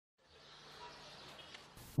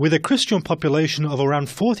With a Christian population of around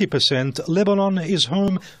 40%, Lebanon is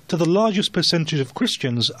home to the largest percentage of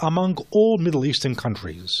Christians among all Middle Eastern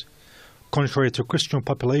countries. Contrary to Christian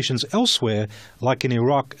populations elsewhere, like in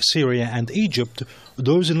Iraq, Syria and Egypt,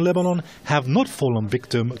 those in Lebanon have not fallen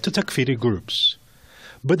victim to Takfiri groups.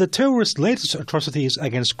 But the terrorists' latest atrocities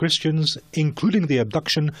against Christians, including the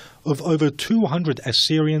abduction of over 200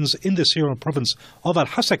 Assyrians in the Syrian province of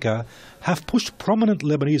Al-Hasaka, have pushed prominent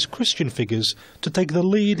Lebanese Christian figures to take the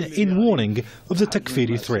lead in warning of the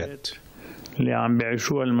Takfiri threat.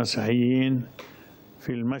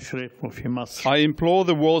 I implore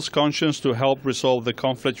the world's conscience to help resolve the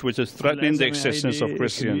conflict which is threatening the existence of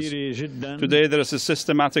Christians. Today there is a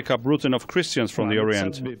systematic uprooting of Christians from the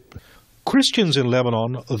Orient. Christians in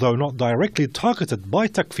Lebanon, though not directly targeted by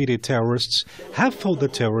Takfiri terrorists, have felt the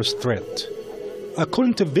terrorist threat.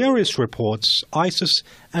 According to various reports, ISIS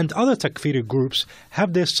and other Takfiri groups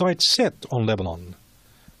have their sights set on Lebanon.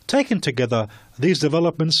 Taken together, these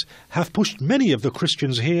developments have pushed many of the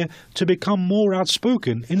Christians here to become more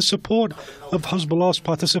outspoken in support of Hezbollah's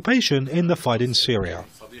participation in the fight in Syria.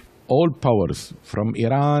 All powers, from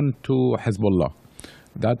Iran to Hezbollah,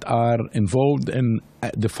 that are involved in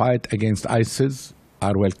the fight against ISIS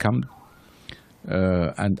are welcomed.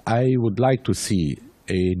 And I would like to see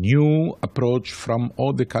a new approach from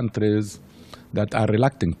all the countries that are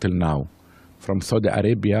reluctant till now, from Saudi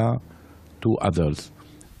Arabia to others.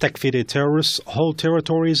 Takfiri terrorists hold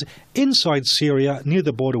territories inside Syria near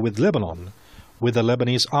the border with Lebanon, with the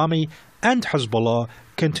Lebanese army and Hezbollah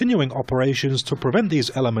continuing operations to prevent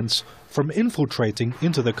these elements from infiltrating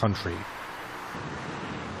into the country.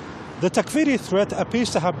 The Takfiri threat appears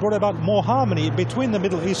to have brought about more harmony between the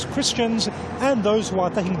Middle East Christians and those who are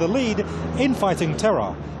taking the lead in fighting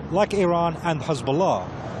terror, like Iran and Hezbollah.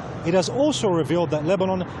 It has also revealed that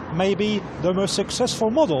Lebanon may be the most successful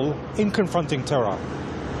model in confronting terror.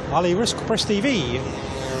 Ali Risk, Press TV,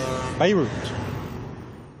 Beirut.